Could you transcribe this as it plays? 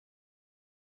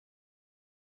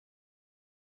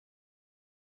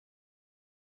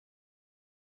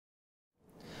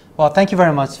Well, thank you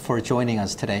very much for joining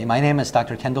us today. My name is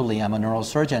Dr. Kendall Lee. I'm a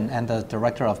neurosurgeon and the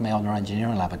director of Mayo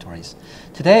Neuroengineering Laboratories.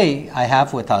 Today, I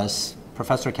have with us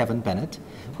Professor Kevin Bennet,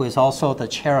 who is also the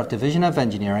chair of Division of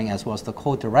Engineering as well as the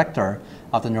co-director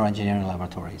of the Neuroengineering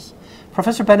Laboratories.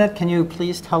 Professor Bennet, can you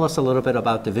please tell us a little bit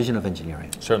about Division of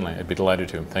Engineering? Certainly, I'd be delighted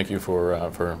to. Thank you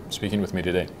for speaking with me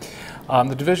today.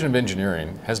 The Division of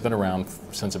Engineering has been around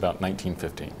since about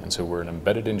 1950, and so we're an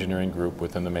embedded engineering group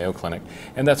within the Mayo Clinic,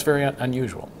 and that's very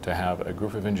unusual to have a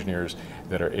group of engineers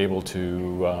that are able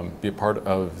to be a part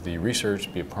of the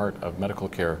research, be a part of medical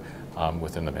care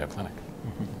within the Mayo Clinic.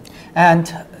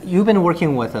 And you've been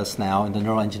working with us now in the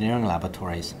Neuroengineering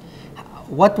Laboratories.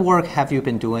 What work have you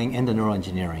been doing in the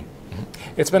neuroengineering?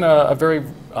 It's been a very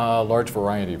large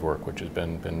variety of work, which has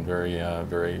been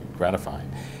very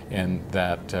gratifying, in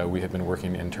that we have been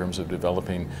working in terms of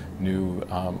developing new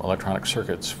electronic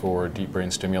circuits for deep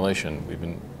brain stimulation. We've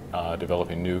been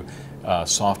developing new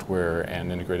software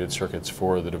and integrated circuits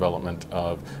for the development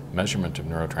of measurement of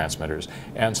neurotransmitters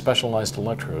and specialized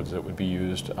electrodes that would be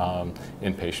used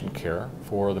in patient care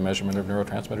for the measurement of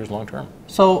neurotransmitters long term.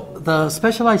 So the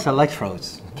specialized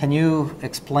electrodes, can you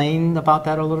explain about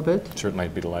that a little bit? Certainly,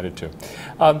 I'd be delighted to.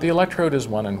 The electrode is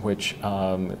one in which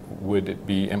would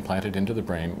be implanted into the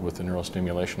brain with the neural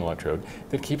stimulation electrode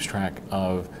that keeps track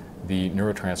of the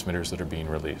neurotransmitters that are being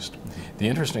released. The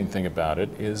interesting thing about it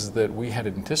is that we had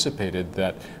anticipated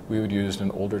that we would use an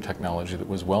older technology that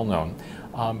was well known,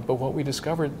 but what we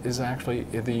discovered is actually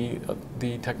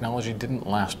the technology didn't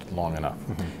last long enough.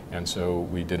 And so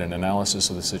we did an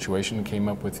analysis of the situation and came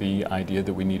up with the idea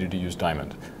that we needed to use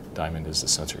diamond. Diamond is the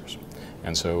sensors.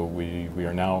 And so we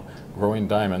are now growing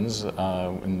diamonds in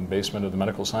the basement of the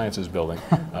Medical Sciences building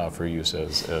for use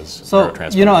as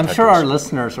neurotransmitter you know, I'm detectors. sure our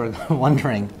listeners are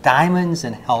wondering, diamonds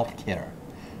in healthcare.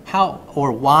 How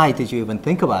or why did you even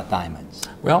think about diamonds?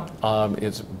 Well,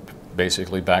 it's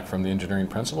basically back from the engineering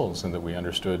principles, and that we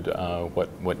understood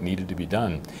what needed to be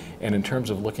done. And in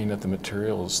terms of looking at the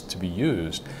materials to be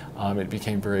used, it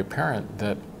became very apparent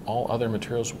that all other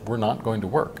materials were not going to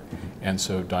work. And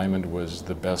so diamond was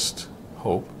the best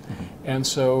hope. And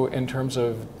so in terms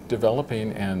of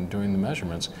developing and doing the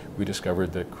measurements, we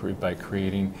discovered that by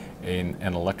creating an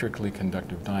electrically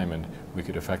conductive diamond, we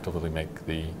could effectively make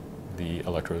the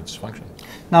electrodes function.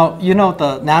 Now, you know,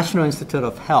 the National Institute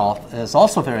of Health is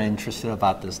also very interested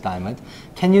about this diamond.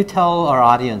 Can you tell our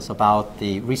audience about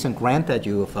the recent grant that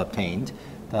you have obtained,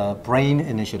 the Brain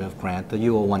Initiative grant, the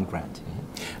U01 grant?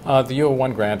 The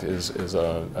U01 grant is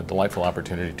a delightful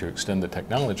opportunity to extend the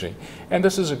technology, and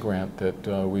this is a grant that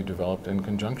we developed in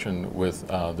conjunction with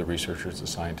the researchers, the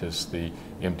scientists, the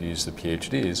MDs, the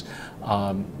PhDs,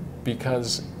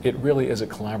 because it really is a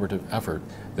collaborative effort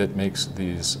that makes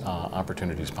these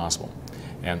opportunities possible.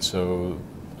 And so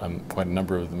quite a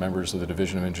number of the members of the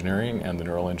Division of Engineering and the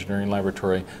Neural Engineering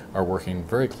Laboratory are working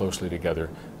very closely together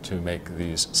to make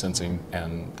these sensing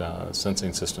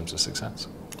systems a success.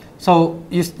 So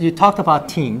you talked about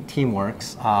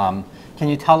teamworks. Can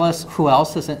you tell us who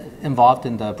else is involved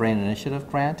in the Brain Initiative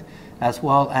grant, as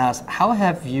well as how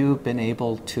have you been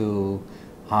able to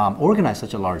organize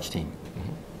such a large team?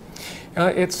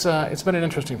 It's been an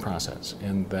interesting process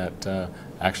in that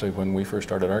actually when we first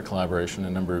started our collaboration a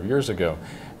number of years ago,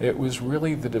 it was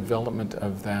really the development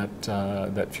of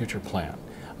that future plan.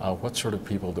 What sort of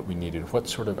people that we needed, what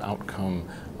sort of outcome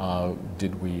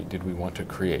did we want to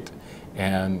create.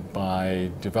 And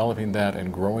by developing that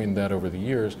and growing that over the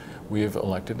years, we have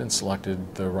elected and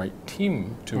selected the right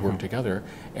team to work together,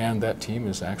 and that team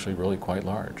is actually really quite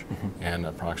large, and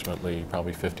approximately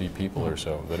probably 50 people or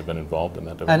so that have been involved in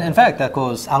that development. And in fact, that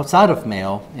goes outside of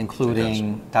Mayo,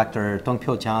 including Dr.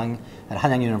 Dongpyo Jang at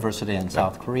Hanyang University in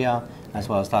South Korea, as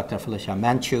well as Dr. Felicia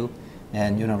Manchu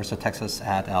and University of Texas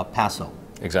at El Paso.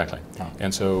 Exactly.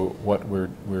 And so what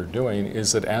we're doing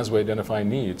is that as we identify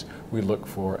needs, we look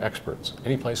for experts,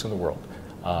 any place in the world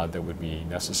that would be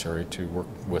necessary to work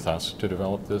with us to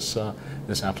develop this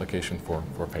application for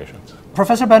patients.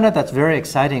 Professor Bennet, that's very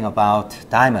exciting about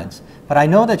diamonds, but I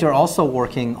know that you're also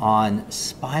working on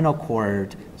spinal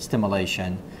cord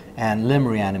stimulation and limb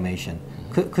reanimation.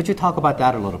 Could you talk about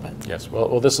that a little bit? Yes.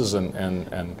 Well, this is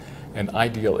an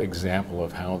ideal example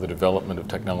of how the development of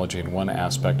technology in one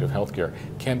aspect of healthcare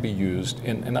can be used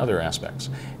in other aspects.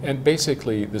 And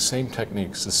basically the same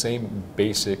techniques, the same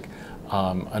basic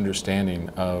understanding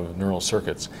of neural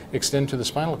circuits extend to the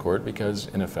spinal cord, because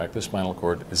in effect the spinal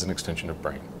cord is an extension of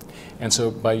brain. And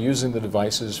so by using the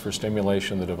devices for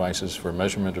stimulation, the devices for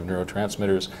measurement of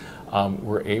neurotransmitters,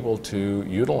 we're able to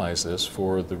utilize this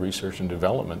for the research and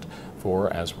development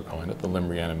for, as we're calling it, the limb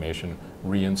reanimation,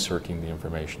 reinserting the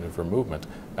information for movement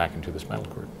back into the spinal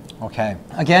cord. Okay.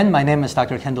 Again, my name is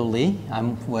Dr. Kendall Lee.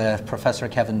 I'm with Professor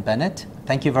Kevin Bennet.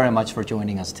 Thank you very much for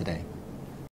joining us today.